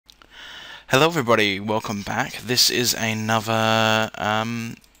Hello everybody, welcome back. This is another,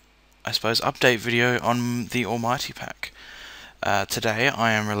 I suppose, update video on the Allmighty pack. Today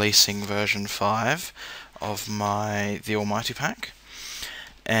I am releasing version 5 of the Allmighty pack,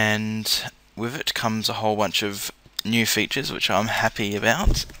 and with it comes a whole bunch of new features which I'm happy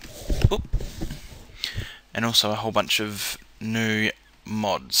about. Oop. And also a whole bunch of new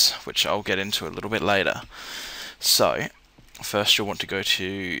mods which I'll get into a little bit later. So, first you'll want to go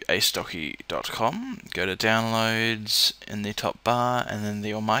to astocky.com, go to downloads in the top bar and then the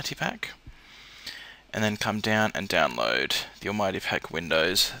Allmighty pack, and then come down and download the Allmighty pack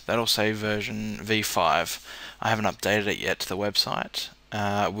Windows. That'll say version V5. I haven't updated it yet to the website.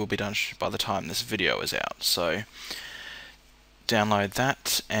 It will be done by the time this video is out, so download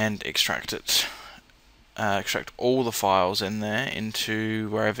that and extract it. Extract all the files in there into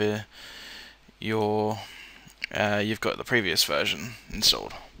wherever you've got the previous version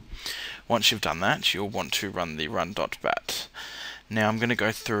installed. Once you've done that, you'll want to run the run.bat. Now I'm going to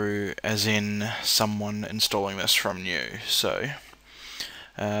go through as in someone installing this from new. So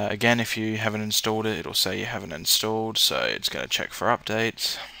again, if you haven't installed it, it'll say you haven't installed, so it's going to check for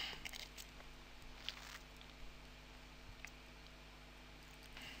updates.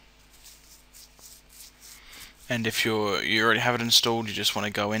 And if you already have it installed, you just want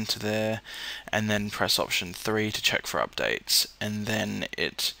to go into there and then press option 3 to check for updates, and then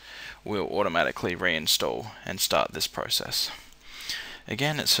it will automatically reinstall and start this process.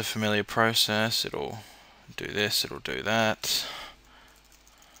 Again, it's a familiar process. It'll do this, it'll do that.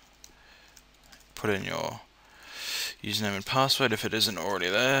 Put in your username and password if it isn't already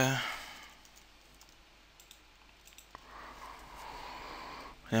there.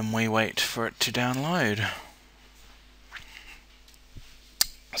 Then we wait for it to download.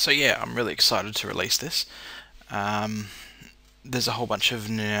 So yeah, I'm really excited to release this. There's a whole bunch of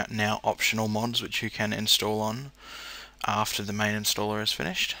now optional mods which you can install on after the main installer is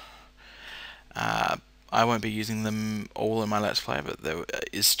finished. I won't be using them all in my Let's Play, but there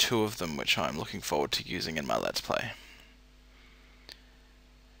is 2 of them which I'm looking forward to using in my Let's Play.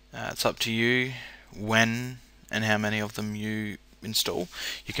 It's up to you when and how many of them you install.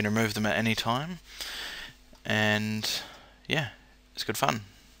 You can remove them at any time, and yeah, it's good fun.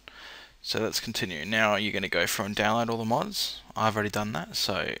 So let's continue. Now you're going to go through and download all the mods. I've already done that,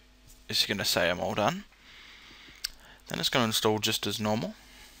 so it's going to say I'm all done. Then it's going to install just as normal.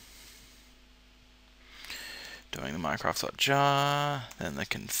 Doing the Minecraft.jar, then the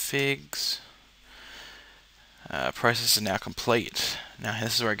configs. Process is now complete. Now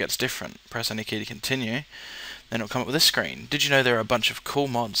this is where it gets different. Press any key to continue. Then it'll come up with this screen. Did you know there are a bunch of cool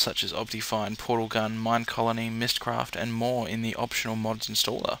mods such as Optifine, Portal Gun, MineColony, Mystcraft, and more in the optional mods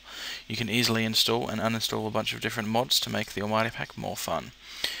installer? You can easily install and uninstall a bunch of different mods to make the Allmighty pack more fun.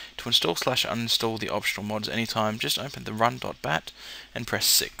 To install/uninstall the optional mods anytime, just open the run.bat and press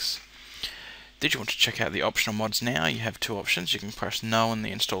 6. Did you want to check out the optional mods now? You have 2 options. You can press no and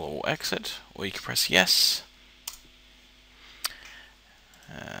the installer will exit, or you can press yes.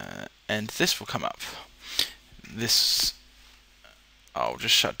 And this will come up. This I'll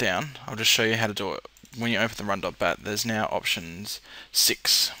just shut down. I'll just show you how to do it. When you open the run.bat, there's now options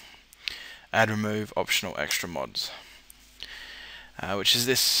 6. Add, remove, optional, extra mods. Which is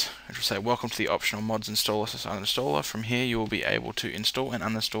this, which will say welcome to the optional mods installer/uninstaller. From here you will be able to install and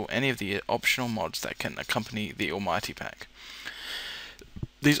uninstall any of the optional mods that can accompany the Allmighty pack.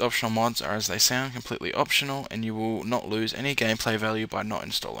 These optional mods are, as they sound, completely optional, and you will not lose any gameplay value by not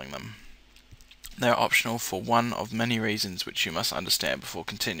installing them. They are optional for one of many reasons which you must understand before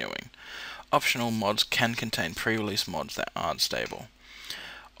continuing. Optional mods can contain pre-release mods that aren't stable.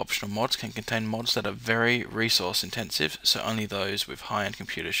 Optional mods can contain mods that are very resource intensive, so only those with high-end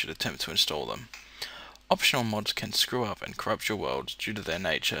computers should attempt to install them. Optional mods can screw up and corrupt your world due to their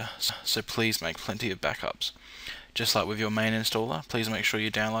nature, so please make plenty of backups. Just like with your main installer, please make sure you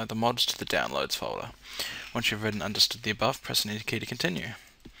download the mods to the downloads folder. Once you've read and understood the above, press any key to continue.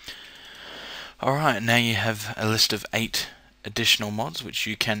 Alright, now you have a list of 8 additional mods which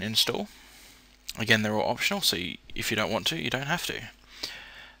you can install. Again, they're all optional, so if you don't want to, you don't have to.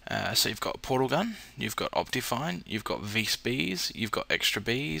 So you've got Portal Gun, you've got Optifine, you've got VSBs, you've got Extra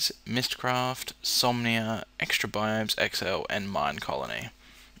Bees, Mystcraft, Somnia, Extra Biomes, XL, and MineColony.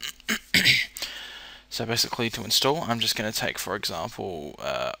 So basically to install, I'm just going to take, for example,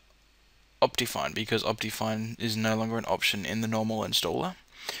 Optifine, because Optifine is no longer an option in the normal installer.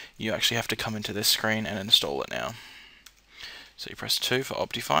 You actually have to come into this screen and install it now. So you press 2 for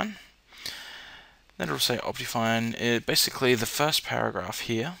Optifine. Then it'll say Optifine. Basically the first paragraph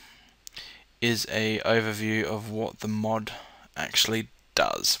here is a overview of what the mod actually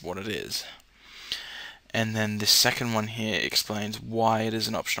does, what it is. and then this second one here explains why it is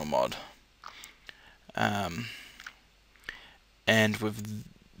an optional mod. And with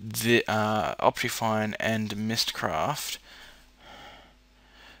the Optifine and Mystcraft,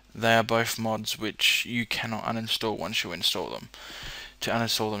 they are both mods which you cannot uninstall once you install them. To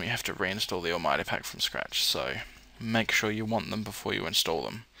uninstall them, you have to reinstall the Almighty pack from scratch, so make sure you want them before you install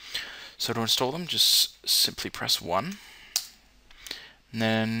them. So to install them, just simply press 1, and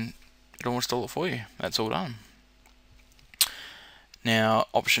then it'll install it for you. That's all done. Now,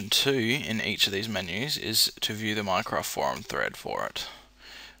 option 2 in each of these menus is to view the Minecraft forum thread for it.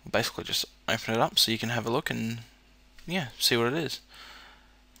 We'll basically just open it up so you can have a look and see what it is.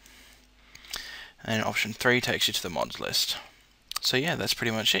 And option 3 takes you to the mods list. So yeah, that's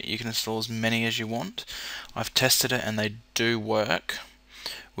pretty much it. You can install as many as you want. I've tested it and they do work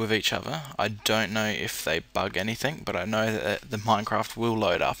with each other. I don't know if they bug anything, but I know that the Minecraft will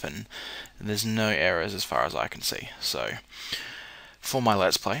load up and there's no errors as far as I can see. So for my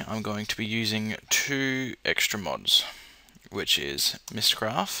Let's Play, I'm going to be using 2 extra mods, which is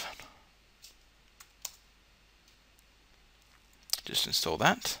Mystcraft. Just install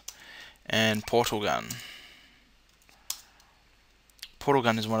that. And Portal Gun. Portal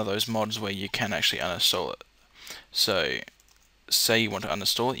Gun is one of those mods where you can actually uninstall it. So, say you want to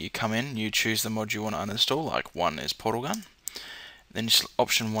uninstall it, you come in, you choose the mod you want to uninstall, like 1 is Portal Gun. Then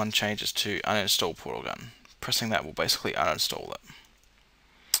option 1 changes to uninstall Portal Gun. Pressing that will basically uninstall it.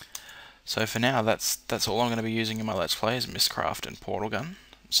 So for now, that's all I'm going to be using in my Let's Play is Mystcraft and Portal Gun.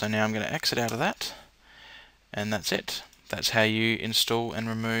 So now I'm going to exit out of that, and that's it. That's how you install and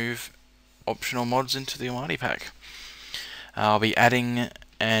remove optional mods into the Almighty pack. I'll be adding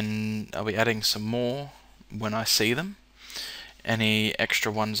some more when I see them. Any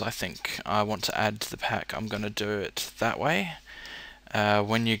extra ones I think I want to add to the pack, I'm going to do it that way.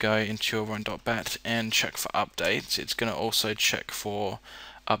 When you go into your wont.bat and check for updates, it's going to also check for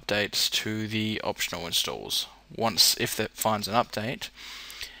updates to the optional installs. If that finds an update,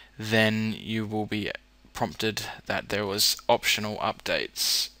 then you will be prompted that there was optional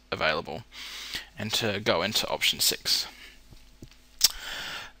updates available, and to go into option 6.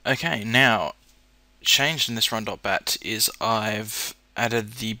 Okay, now changed in this run.bat is I've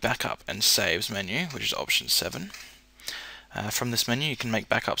added the backup and saves menu, which is option 7. From this menu you can make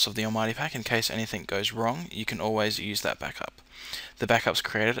backups of the Almighty pack in case anything goes wrong. You can always use that backup. The backups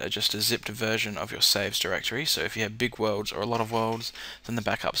created are just a zipped version of your saves directory, so if you have big worlds or a lot of worlds, then the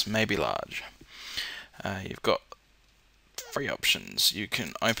backups may be large. You've got 3 options. You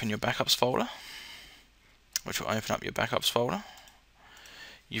can open your backups folder, which will open up your backups folder.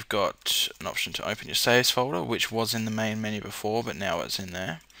 You've got an option to open your saves folder, which was in the main menu before, but now it's in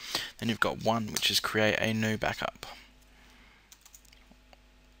there. Then you've got 1, which is create a new backup.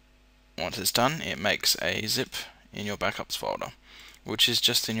 Once it's done, it makes a zip in your backups folder, which is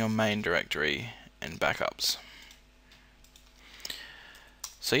just in your main directory in backups.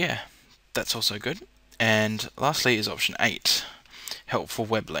 So yeah, that's also good. And lastly is option 8, helpful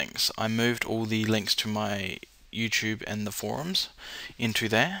web links. I moved all the links to my YouTube and the forums into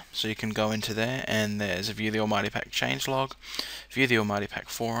there, so you can go into there and there's a view the Almighty pack changelog, view the Almighty pack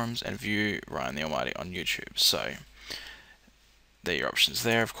forums, and view Ryan the Almighty on YouTube. So there are your options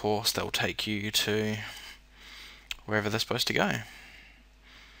there. Of course, they'll take you to wherever they're supposed to go.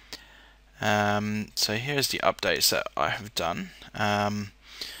 So here's the updates that I have done.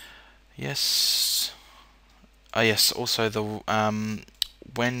 Yes, also the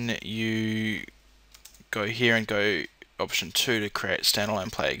when you go here and go option 2 to create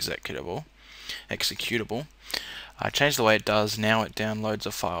standalone play executable, I changed the way it does. Now it downloads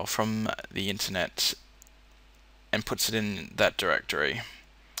a file from the internet and puts it in that directory.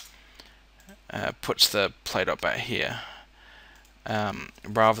 Puts the play.bat here,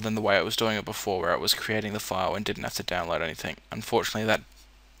 rather than the way it was doing it before, where it was creating the file and didn't have to download anything. Unfortunately, that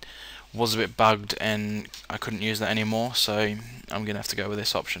was a bit bugged and I couldn't use that anymore, so I'm gonna have to go with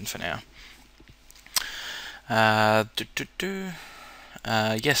this option for now.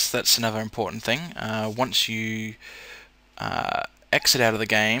 Yes, that's another important thing. Once you exit out of the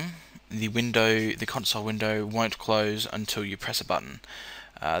game, the console window won't close until you press a button.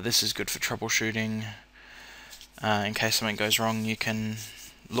 This is good for troubleshooting. In case something goes wrong, you can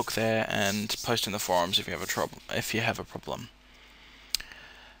look there and post in the forums if you have a problem.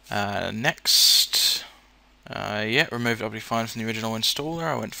 Next, removed Optifine from the original installer.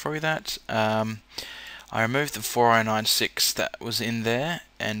 I went through that. I removed the 4096 that was in there,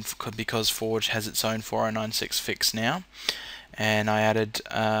 and because Forge has its own 4096 fix now, and I added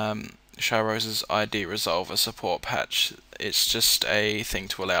Showrose's ID Resolver support patch It's just a thing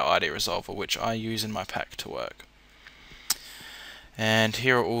to allow ID resolver, which I use in my pack to work. And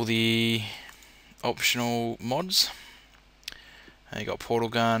here are all the optional mods. You got Portal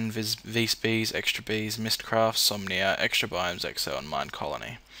Gun, VSpeeds, Extra Bees, Mystcraft, Somnia, Extra Biomes, XL, and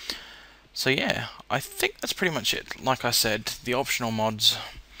MineColony. So yeah, I think that's pretty much it. Like I said, the optional mods,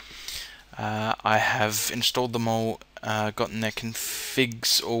 I have installed them all, gotten their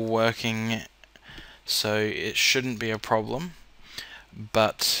configs all working, so it shouldn't be a problem.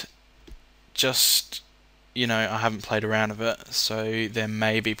 But just, you know, I haven't played around with it, so there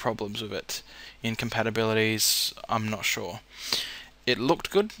may be problems with it. Incompatibilities, I'm not sure. It looked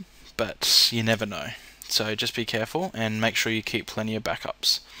good, but you never know. So just be careful and make sure you keep plenty of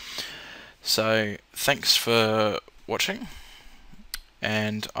backups. So thanks for watching,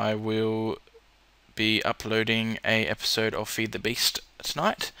 and I will be uploading a episode of Feed the Beast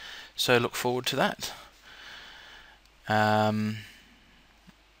tonight, so look forward to that.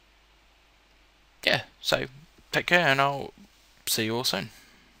 Yeah, so take care, and I'll see you all soon.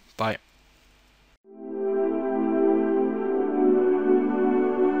 Bye.